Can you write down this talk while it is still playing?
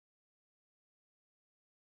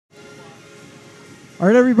All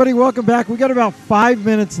right, everybody, welcome back. We got about 5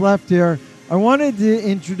 minutes left here. I wanted to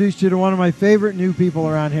introduce you to one of my favorite new people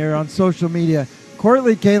around here on social media,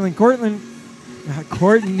 Courtney, Kaelin.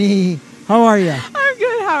 Courtney, how are you? I'm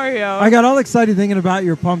good. How are you? I got all excited thinking about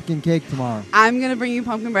your pumpkin cake tomorrow. I'm going to bring you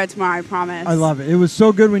pumpkin bread tomorrow, I promise. I love it. It was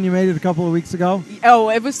so good when you made it a couple of weeks ago. Oh,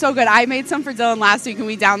 it was so good. I made some for Dylan last week, and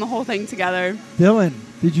we downed the whole thing together. Dylan,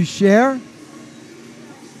 did you share?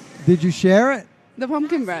 Did you share it? The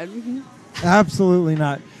pumpkin bread. Absolutely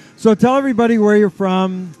not. So tell everybody where you're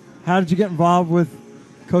from. How did you get involved with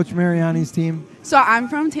Coach Mariani's team? So I'm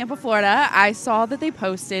from Tampa, Florida. I saw that they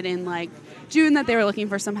posted in June that they were looking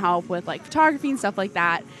for some help with photography and stuff like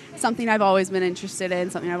that. Something I've always been interested in,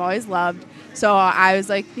 something I've always loved. So I was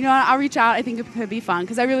like, you know what, I'll reach out. I think it could be fun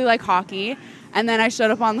because I really like hockey. And then I showed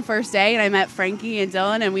up on the first day and I met Frankie and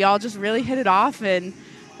Dylan, and we all just really hit it off. And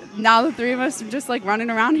now the three of us are just running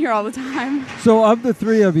around here all the time. So of the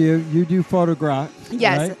three of you, you do photographs.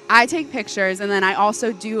 Yes, right? I take pictures, and then I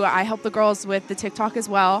help the girls with the TikTok as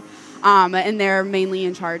well. And they're mainly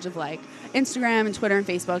in charge of Instagram and Twitter and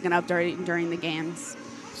Facebook and up during the games.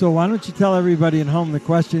 So why don't you tell everybody at home the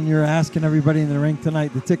question you're asking everybody in the rink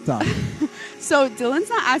tonight, the TikTok. So Dylan's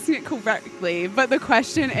not asking it correctly, but the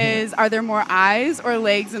question is, are there more eyes or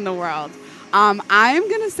legs in the world? I'm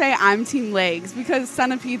going to say I'm team legs because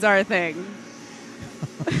centipedes are a thing.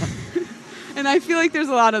 And I feel like there's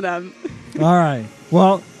a lot of them. All right.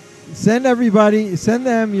 Well, send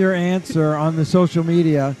them your answer on the social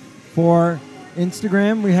media for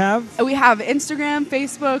Instagram. We have Instagram,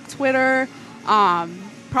 Facebook, Twitter,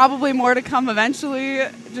 probably more to come eventually,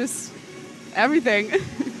 just everything.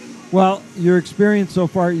 Well, your experience so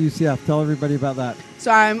far at UCF, tell everybody about that.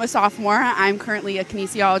 So I'm a sophomore. I'm currently a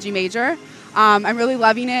kinesiology major. I'm really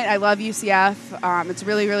loving it. I love UCF. It's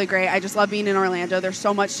really, really great. I just love being in Orlando. There's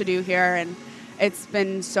so much to do here, and it's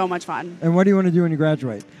been so much fun. And what do you want to do when you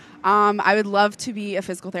graduate? I would love to be a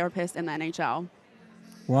physical therapist in the NHL.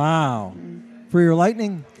 Wow. For your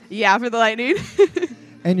Lightning? Yeah, for the Lightning.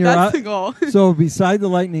 And that's the goal. So beside the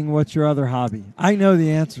Lightning, what's your other hobby? I know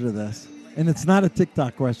the answer to this, and it's not a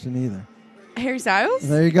TikTok question either. Harry Styles?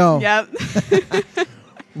 There you go. Yep.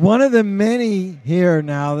 One of the many here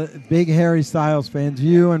now, big Harry Styles fans.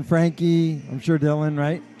 You and Frankie, I'm sure Dylan,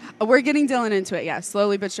 right? We're getting Dylan into it, yeah.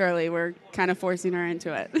 Slowly but surely, we're kind of forcing her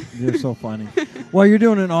into it. You're so funny. Well, you're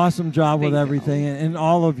doing an awesome job with Thank everything, you. and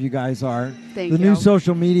all of you guys are. Thank the you. new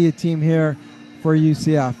social media team here for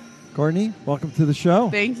UCF. Courtney, welcome to the show.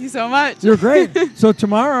 Thank you so much. You're great. So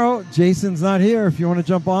tomorrow, Jason's not here. If you want to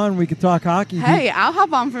jump on, we could talk hockey. Hey, I'll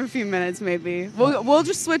hop on for a few minutes maybe. We'll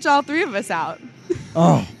just switch all three of us out.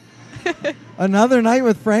 Oh, another night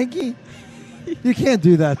with Frankie? You can't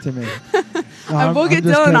do that to me. No, we'll get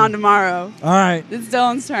Dylan on tomorrow. All right. It's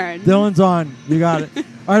Dylan's turn. Dylan's on. You got it.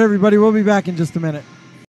 All right, everybody. We'll be back in just a minute.